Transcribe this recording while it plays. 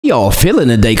Y'all feeling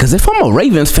today? Because if I'm a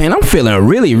Ravens fan, I'm feeling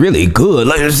really, really good.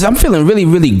 Like, I'm feeling really,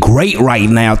 really great right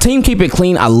now. Team, keep it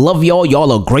clean. I love y'all.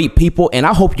 Y'all are great people, and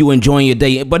I hope you enjoying your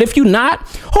day. But if you're not,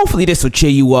 hopefully this will cheer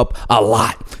you up a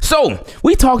lot. So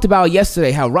we talked about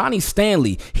yesterday how Ronnie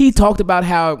Stanley, he talked about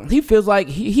how he feels like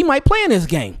he might play in this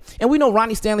game. And we know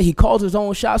Ronnie Stanley, he calls his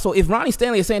own shot. So if Ronnie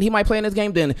Stanley is saying he might play in this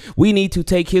game, then we need to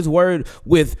take his word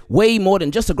with way more than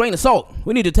just a grain of salt.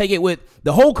 We need to take it with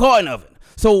the whole carton of it.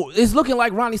 So it's looking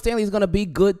like Ronnie Stanley is going to be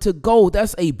good to go.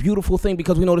 That's a beautiful thing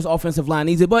because we know this offensive line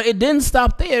needs it. But it didn't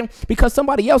stop there because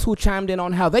somebody else who chimed in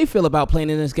on how they feel about playing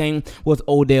in this game was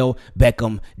Odell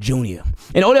Beckham Jr.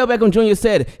 And Odell Beckham Jr.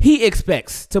 said he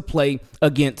expects to play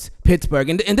against Pittsburgh.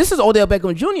 And this is Odell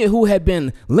Beckham Jr. who had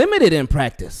been limited in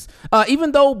practice.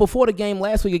 Even though before the game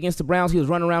last week against the Browns, he was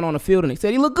running around on the field and they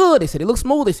said he looked good. They said he looked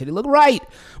smooth. They said he looked right.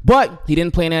 But he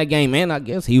didn't play in that game. And I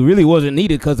guess he really wasn't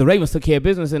needed because the Ravens took care of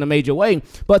business in a major way.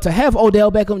 But to have Odell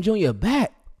Beckham Jr.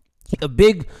 back, a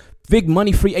big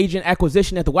money free agent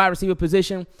acquisition at the wide receiver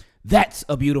position, that's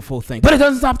a beautiful thing. But it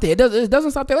doesn't stop there. It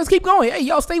doesn't stop there. Let's keep going. Hey,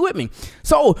 y'all stay with me.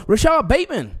 So Rashad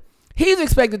Bateman, he's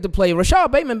expected to play.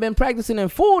 Rashad Bateman been practicing in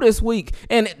full this week,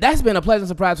 and that's been a pleasant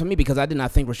surprise for me because I did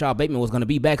not think Rashad Bateman was going to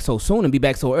be back so soon and be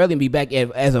back so early and be back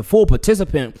as a full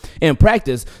participant in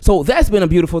practice. So that's been a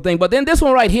beautiful thing. But then this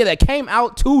one right here that came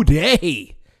out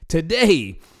today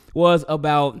was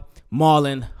about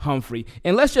Marlon Humphrey.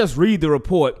 And let's just read the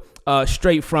report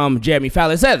straight from Jeremy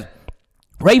Fowler. It says,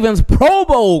 Ravens Pro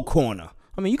Bowl corner.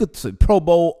 I mean, you could say Pro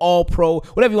Bowl, All-Pro,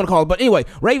 whatever you want to call it. But anyway,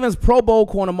 Ravens Pro Bowl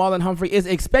corner Marlon Humphrey is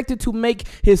expected to make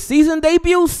his season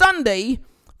debut Sunday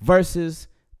versus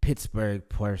Pittsburgh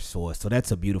per source. So that's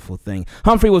a beautiful thing.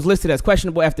 Humphrey was listed as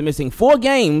questionable after missing 4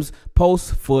 games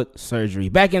post-foot surgery.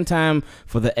 Back in time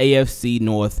for the AFC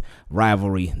North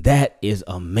rivalry. That is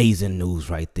amazing news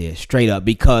right there, straight up,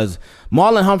 because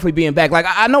Marlon Humphrey being back, like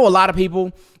I know a lot of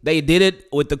people, they did it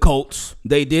with the Colts.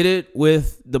 They did it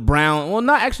with the Browns. Well,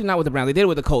 not with the Browns. They did it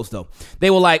with the Colts, though. They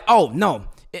were like, oh, no.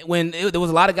 There was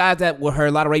a lot of guys that were hurt,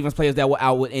 a lot of Ravens players that were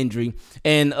out with injury,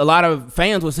 and a lot of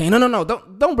fans were saying, no,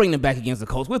 don't bring them back against the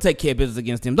Colts. We'll take care of business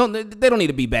against them. They don't need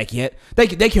to be back yet. They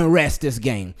can rest this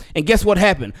game. And guess what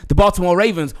happened? The Baltimore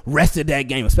Ravens rested that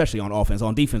game, especially on offense.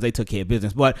 On defense, they took care of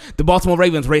business. But the Baltimore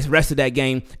Ravens rested that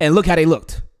game, and look how they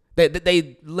looked.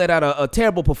 They let out a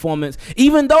terrible performance,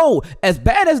 even though as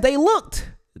bad as they looked,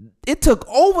 it took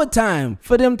overtime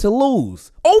for them to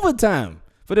lose. Overtime.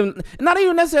 For them, not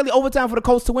even necessarily overtime for the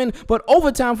Colts to win, but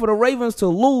overtime for the Ravens to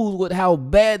lose with how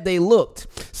bad they looked.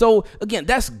 So, again,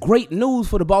 that's great news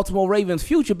for the Baltimore Ravens'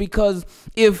 future because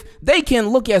if they can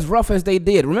look as rough as they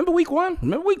did, remember week 1?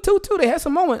 Remember week 2, too? They had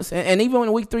some moments. And even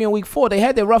in week 3 and week 4, they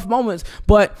had their rough moments.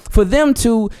 But for them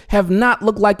to have not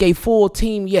looked like a full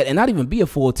team yet and not even be a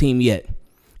full team yet,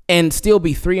 and still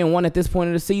be 3-1 at this point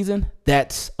of the season,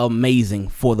 that's amazing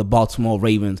for the Baltimore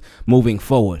Ravens moving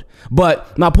forward.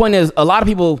 But my point is, a lot of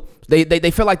people,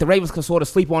 they feel like the Ravens could sort of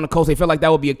sleep on the Colts. They felt like that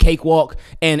would be a cakewalk,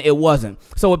 and it wasn't.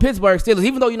 So with Pittsburgh Steelers,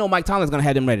 even though you know Mike Tomlin's going to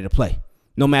have them ready to play,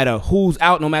 no matter who's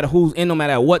out, no matter who's in, no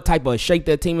matter what type of shape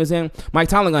that team is in, Mike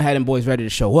Tomlin going to have them boys ready to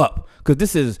show up because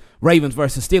this is Ravens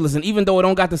versus Steelers. And even though it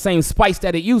don't got the same spice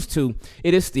that it used to,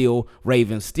 it is still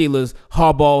Ravens, Steelers,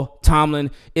 Harbaugh,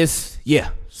 Tomlin.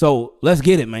 So let's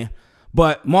get it, man.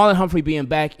 But Marlon Humphrey being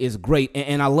back is great,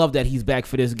 and I love that he's back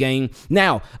for this game.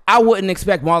 Now, I wouldn't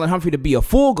expect Marlon Humphrey to be a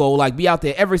full goal, like be out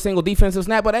there every single defensive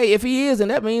snap, but hey, if he is, then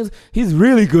that means he's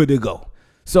really good to go.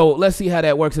 So let's see how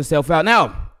that works itself out.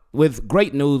 Now, with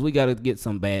great news, we got to get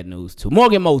some bad news too.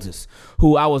 Morgan Moses,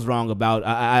 who I was wrong about.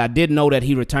 I did know that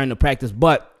he returned to practice,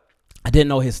 but I didn't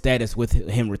know his status with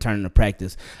him returning to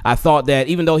practice. I thought that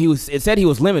even though it said he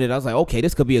was limited, I was like, okay,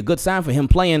 this could be a good sign for him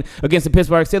playing against the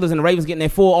Pittsburgh Steelers and the Ravens getting their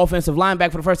full offensive line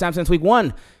back for the first time since week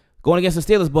 1 going against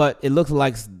the Steelers, but it looks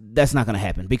like that's not going to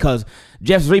happen because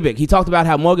Jeff Zrebiec, he talked about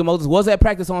how Morgan Moses was at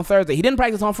practice on Thursday. He didn't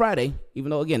practice on Friday,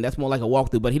 even though, again, that's more like a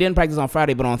walkthrough, but he didn't practice on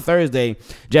Friday, but on Thursday,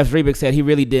 Jeff Zrebiec said he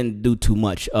really didn't do too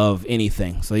much of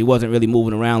anything, so he wasn't really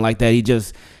moving around like that. He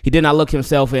did not look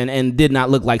himself and did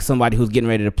not look like somebody who's getting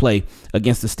ready to play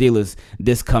against the Steelers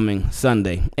this coming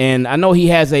Sunday. And I know he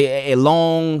has a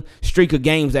long streak of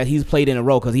games that he's played in a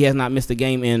row because he has not missed a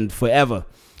game in forever.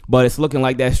 But it's looking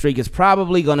like that streak is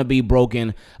probably going to be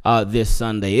broken this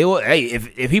Sunday.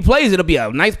 If he plays, it'll be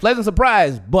a nice, pleasant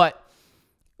surprise. But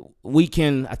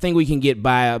I think we can get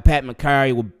by. Pat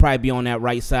McCarry will probably be on that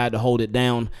right side to hold it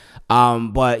down.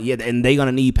 But yeah, and they're going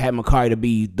to need Pat McCarry to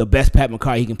be the best Pat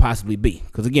McCarry he can possibly be.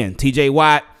 Because again, TJ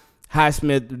Watt,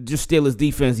 Highsmith, just Steelers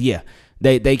defense, yeah.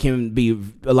 they can be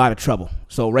a lot of trouble.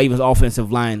 So Ravens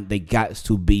offensive line, they got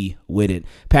to be with it.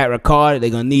 Pat Ricard, they're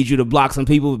going to need you to block some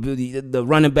people. The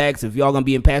running backs, if y'all going to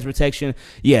be in pass protection,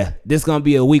 yeah, this is going to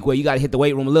be a week where you got to hit the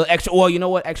weight room a little extra. Or you know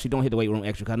what? Actually, don't hit the weight room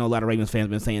extra, because I know a lot of Ravens fans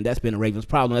have been saying that's been a Ravens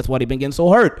problem. That's why they've been getting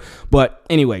so hurt. But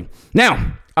anyway,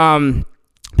 now,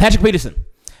 Patrick Peterson.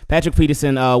 Patrick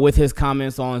Peterson with his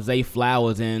comments on Zay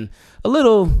Flowers and a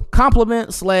little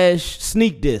compliment /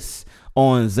 sneak diss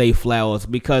on Zay Flowers,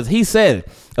 because he said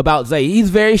about Zay, he's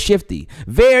very shifty,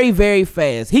 very, very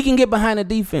fast. He can get behind the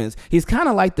defense. He's kind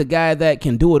of like the guy that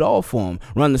can do it all for him.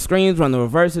 Run the screens, run the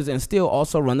reverses, and still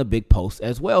also run the big posts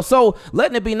as well. So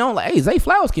letting it be known, like, hey, Zay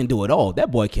Flowers can do it all.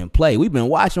 That boy can play. We've been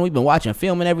watching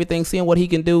film and everything, seeing what he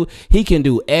can do. He can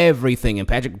do everything, and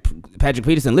Patrick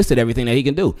Peterson listed everything that he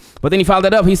can do. But then he followed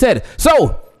that up. He said,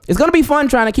 so it's going to be fun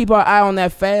trying to keep our eye on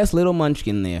that fast little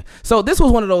munchkin there. So this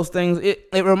was one of those things. It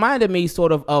reminded me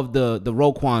sort of the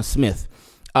Roquan Smith,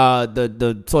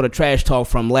 the sort of trash talk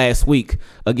from last week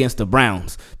against the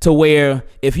Browns, to where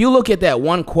if you look at that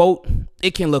one quote,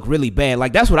 it can look really bad.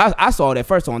 Like, that's what I saw it at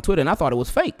first on Twitter, and I thought it was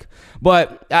fake.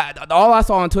 But all I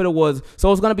saw on Twitter was,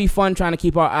 so it's going to be fun trying to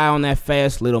keep our eye on that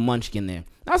fast little munchkin there.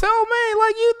 I said, oh, man,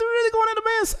 like, you really going into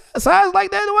man's size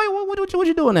like that? What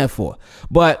you doing that for?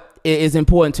 But it's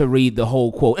important to read the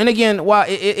whole quote. And again, while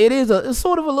it's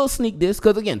sort of a little sneak diss,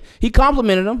 because, again, he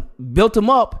complimented him, built him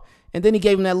up, and then he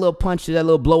gave him that little punch, that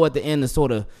little blow at the end to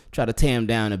sort of try to tear him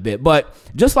down a bit. But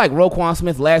just like Roquan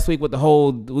Smith last week with the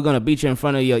whole, we're going to beat you in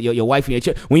front of your wife and your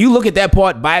child, when you look at that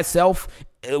part by itself,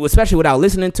 especially without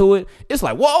listening to it, it's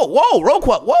like, whoa,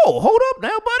 Roquan, whoa, hold up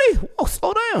now, buddy. Whoa,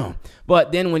 slow down.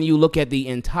 But then when you look at the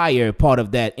entire part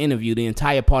of that interview, the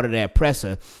entire part of that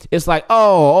presser, it's like,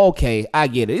 oh, okay, I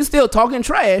get it. He's still talking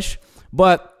trash,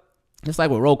 but it's like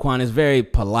with Roquan, it's very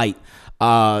polite,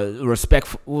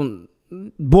 respectful,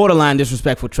 borderline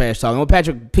disrespectful trash talking. With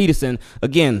Patrick Peterson,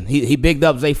 again, he bigged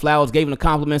up Zay Flowers, gave him the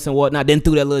compliments and whatnot, then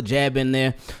threw that little jab in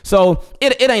there. So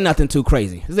it ain't nothing too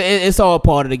crazy. It's all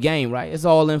part of the game, right? It's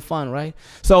all in fun, right?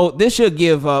 So this should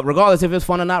give, regardless if it's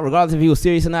fun or not, regardless if he was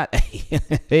serious or not,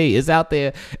 hey, it's out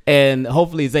there. And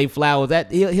hopefully Zay Flowers,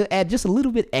 he'll add just a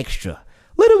little bit extra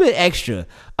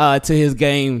to his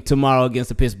game tomorrow against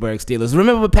the Pittsburgh Steelers.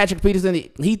 Remember with Patrick Peterson,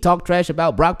 he talked trash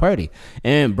about Brock Purdy,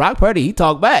 and Brock Purdy, he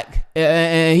talked back,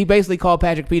 and he basically called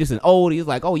Patrick Peterson old. He's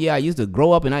like, oh yeah, I used to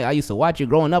grow up, and I used to watch you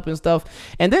growing up and stuff,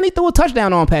 and then he threw a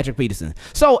touchdown on Patrick Peterson.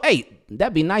 So, hey,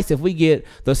 that'd be nice if we get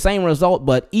the same result,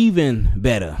 but even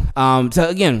better. So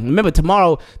again, remember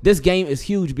tomorrow, this game is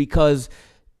huge because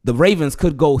the Ravens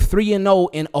could go 3-0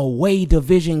 in away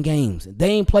division games. They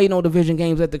ain't played no division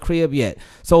games at the crib yet.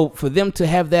 So for them to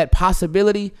have that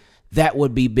possibility, that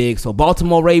would be big. So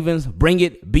Baltimore Ravens, bring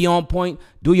it, be on point,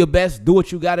 do your best, do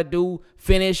what you got to do,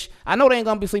 finish. I know they ain't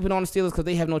going to be sleeping on the Steelers because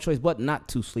they have no choice but not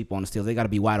to sleep on the Steelers. They got to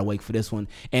be wide awake for this one,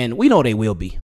 and we know they will be.